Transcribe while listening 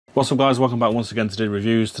What's up guys, welcome back once again to do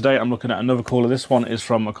reviews. Today I'm looking at another cooler. This one is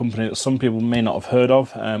from a company that some people may not have heard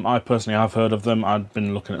of. I personally have heard of them. I'd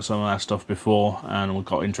been looking at some of their stuff before and we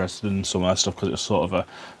got interested in some of their stuff because it's sort of a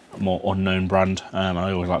more unknown brand.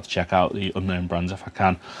 I always like to check out the unknown brands if I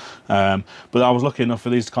can. But I was lucky enough for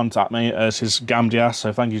these to contact me. This is Gamdias,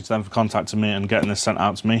 so thank you to them for contacting me and getting this sent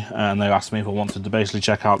out to me. And they asked me if I wanted to basically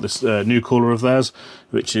check out this new cooler of theirs,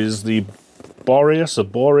 which is the Boreas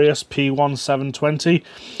P1720.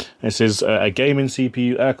 This is a gaming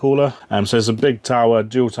CPU air cooler. So it's a big tower,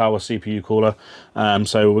 dual tower CPU cooler.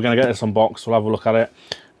 So we're going to get this unboxed. We'll have a look at it,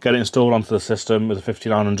 get it installed onto the system with a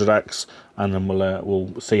 5900X, and then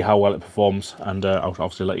we'll see how well it performs, and I'll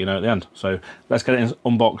obviously let you know at the end. So let's get it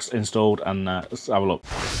unboxed, installed, and let's have a look.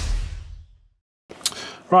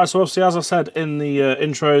 Right, so obviously, as I said in the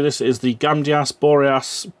intro, this is the Gamdias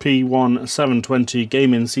Boreas P1720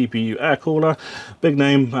 gaming CPU air cooler. Big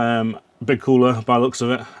name, big cooler by the looks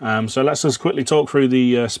of it. So let's just quickly talk through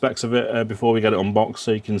the specs of it before we get it unboxed,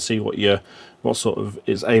 so you can see what sort of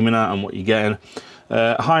it's aiming at and what you're getting.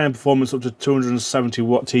 High-end performance up to 270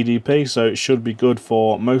 watt TDP, so it should be good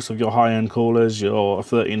for most of your high-end coolers, your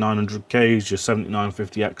 3900Ks, your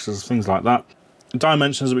 7950Xs, things like that.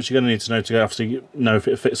 Dimensions which you're going to need to know to obviously know if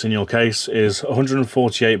it fits in your case is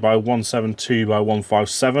 148 by 172 by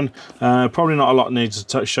 157. Probably not a lot needs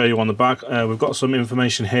to show you on the back. We've got some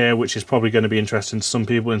information here which is probably going to be interesting to some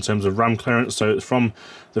people in terms of RAM clearance. So it's from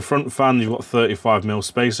the front fan, you've got 35mm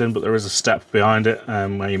space in, but there is a step behind it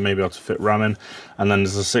where you may be able to fit RAM in, and then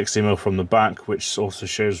there's a 60mm from the back which also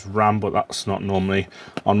shows RAM, but that's not normally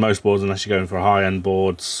on most boards unless you're going for high-end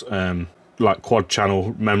boards. Like quad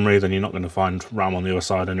channel memory, then you're not going to find RAM on the other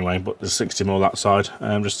side anyway, but there's 60mm that side,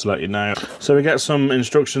 just to let you know. So we get some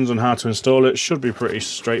instructions on how to install it. Should be pretty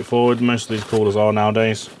straightforward. Most of these coolers are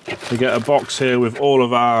nowadays. We get a box here with all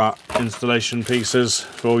of our installation pieces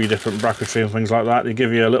for all your different bracketry and things like that. They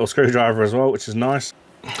give you a little screwdriver as well, which is nice.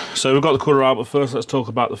 So we've got the cooler out, but first let's talk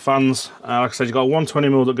about the fans. Like I said, you've got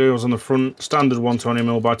 120mm that goes on the front, standard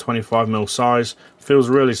 120mm by 25mm size. Feels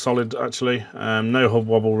really solid actually, no hub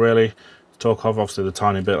wobble really. Talk of obviously the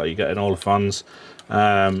tiny bit that you get in all the fans.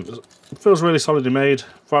 It feels really solidly made.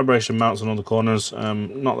 Vibration mounts on all the corners.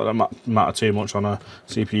 Not that matter too much on a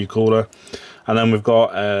CPU cooler. And then we've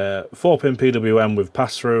got a 4-pin PWM with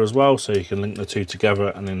pass-through as well, so you can link the two together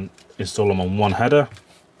and then install them on one header.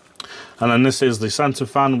 And then this is the center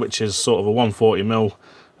fan, which is sort of a 140mm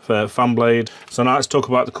fan blade. So now let's talk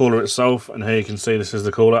about the cooler itself, and here you can see this is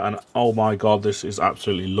the cooler, and oh my god, this is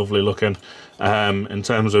absolutely lovely looking. In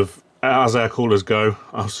terms of as air coolers go,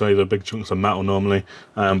 I'll say the big chunks of metal normally,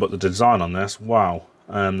 but the design on this, wow,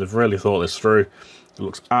 they've really thought this through. It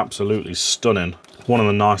looks absolutely stunning. One of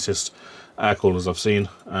the nicest air coolers I've seen.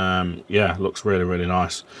 Yeah, looks really, really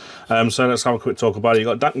nice. So let's have a quick talk about it.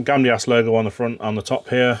 You've got Gamdias logo on the front, on the top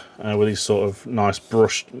here, with these sort of nice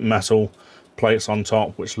brushed metal plates on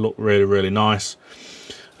top, which look really, really nice.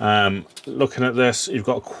 Looking at this, you've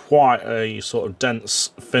got quite a sort of dense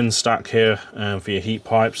fin stack here for your heat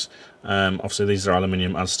pipes. Obviously these are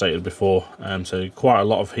aluminium as stated before, so quite a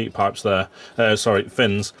lot of heat pipes there, sorry,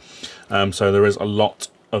 fins. So there is a lot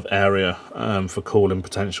of area for cooling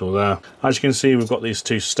potential there. As you can see, we've got these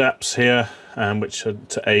two steps here, which are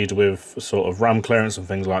to aid with sort of RAM clearance and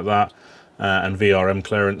things like that, and VRM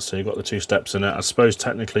clearance. So you've got the two steps in it. I suppose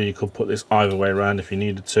technically you could put this either way around if you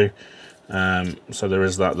needed to. So there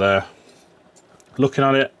is that there. Looking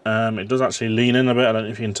at it, it does actually lean in a bit. I don't know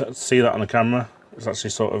if you can see that on the camera. It's actually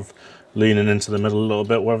sort of leaning into the middle a little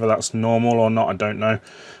bit. Whether that's normal or not, I don't know.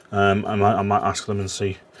 I might ask them and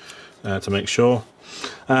see to make sure.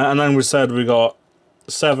 And then we said we got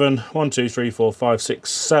 7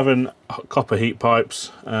 copper heat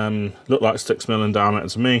pipes. Look like 6mm in diameter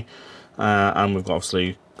to me. And we've got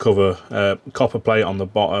obviously copper plate on the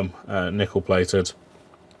bottom, nickel plated.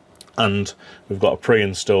 And we've got a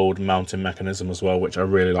pre-installed mounting mechanism as well, which I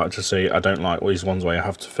really like to see. I don't like these ones where you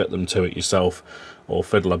have to fit them to it yourself or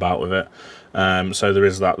fiddle about with it. So there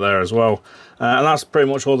is that there as well. And that's pretty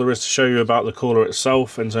much all there is to show you about the cooler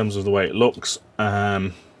itself in terms of the way it looks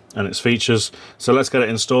and its features. So let's get it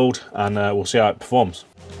installed and we'll see how it performs.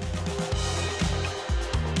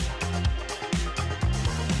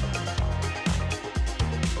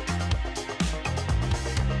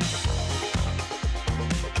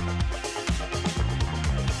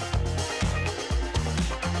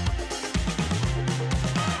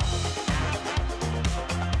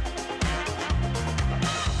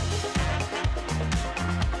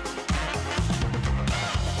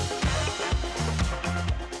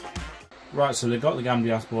 Right, so they've got the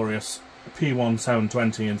Gamdias Boreas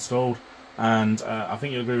P1720 installed. And I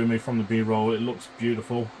think you'll agree with me from the B-roll, it looks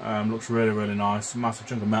beautiful, looks really nice. Massive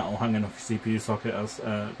chunk of metal hanging off your CPU socket as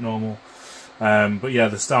normal. But yeah,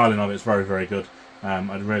 the styling of it is very good.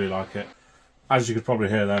 I really like it. As you could probably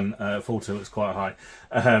hear then, full tilt is quite high.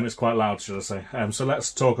 It's quite loud, should I say. So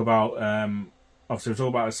let's talk about, obviously we'll talk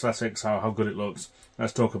about aesthetics, how good it looks.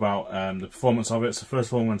 Let's talk about the performance of it. So first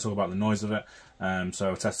of all, I'm going to talk about the noise of it.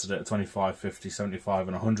 So I tested it at 25, 50, 75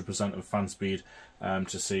 and 100% of fan speed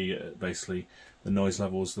to see basically the noise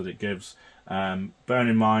levels that it gives. Bearing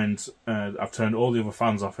in mind, I've turned all the other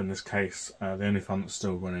fans off in this case. The only fan that's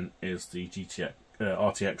still running is the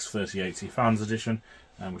RTX 3080 fans edition,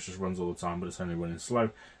 which just runs all the time, but it's only running slow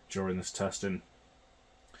during this testing.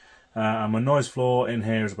 And my noise floor in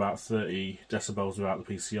here is about 30 decibels without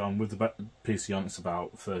the PC on. With the PC on, it's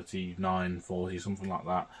about 39, 40, something like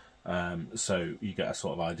that. So you get a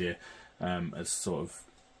sort of idea as sort of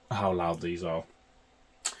how loud these are.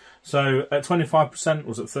 So at 25%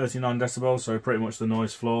 was at 39 decibels, so pretty much the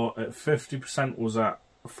noise floor. At 50% was at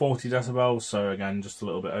 40 decibels, so again just a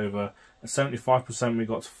little bit over. At 75% we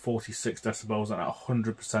got to 46 decibels, and at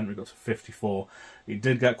 100% we got to 54. It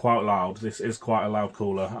did get quite loud. This is quite a loud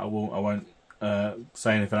cooler. I won't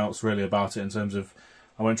say anything else really about it in terms of,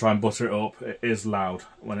 I won't try and butter it up. It is loud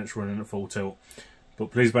when it's running at full tilt.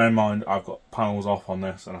 But please bear in mind, I've got panels off on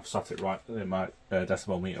this, and I've sat it right in my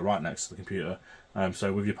decibel meter right next to the computer.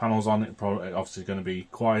 So with your panels on, it's obviously going to be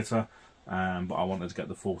quieter. But I wanted to get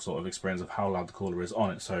the full sort of experience of how loud the cooler is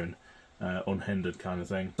on its own, unhindered kind of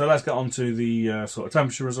thing. So let's get on to the sort of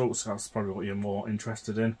temperature results. That's probably what you're more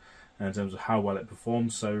interested in terms of how well it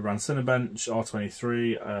performs. So we ran Cinebench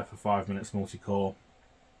R23 for 5 minutes multi-core,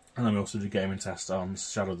 and then we also did a gaming test on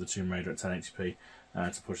Shadow of the Tomb Raider at 1080p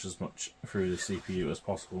to push as much through the CPU as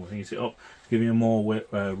possible, heat it up, give you a more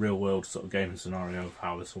real-world sort of gaming scenario of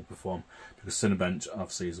how this will perform, because Cinebench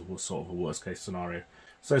obviously is a sort of a worst-case scenario.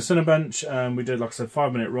 So Cinebench, we did, like I said,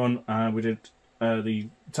 5-minute run. We did the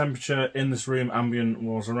temperature in this room, ambient,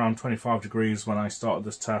 was around 25 degrees when I started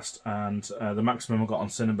this test, and the maximum I got on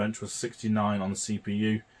Cinebench was 69 on the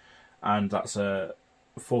CPU, and that's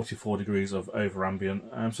 44 degrees of over ambient.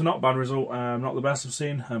 So not a bad result, not the best I've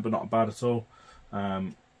seen, but not bad at all.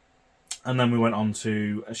 And then we went on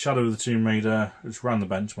to Shadow of the Tomb Raider, which ran the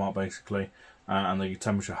benchmark basically, and the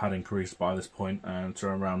temperature had increased by this point to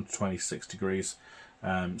around 26 degrees.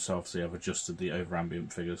 So obviously I've adjusted the over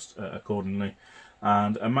ambient figures accordingly,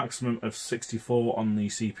 and a maximum of 64 on the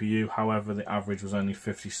CPU. However, the average was only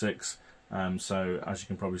 56. So as you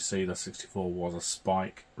can probably see, the 64 was a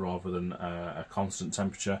spike rather than a constant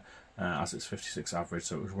temperature, as it's 56 average,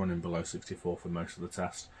 so it was running below 64 for most of the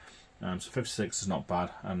test. So 56 is not bad,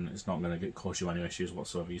 and it's not going to cause you any issues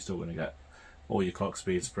whatsoever. You're still going to get all your clock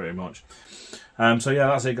speeds pretty much. So yeah,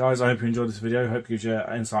 that's it guys. I hope you enjoyed this video. I hope it gives you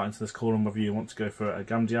insight into this cooler, and whether you want to go for a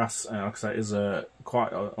Gamdias. Like I say, it is a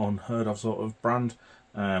quite unheard of sort of brand,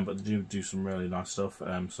 but they do some really nice stuff.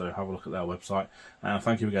 So have a look at their website.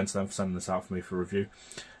 Thank you again to them for sending this out for me for review.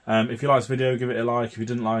 If you liked this video, give it a like. If you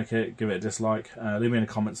didn't like it, give it a dislike. Leave me any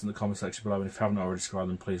comments in the comment section below, and if you haven't already subscribed,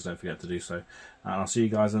 then please don't forget to do so. And I'll see you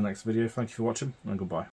guys in the next video. Thank you for watching, and goodbye.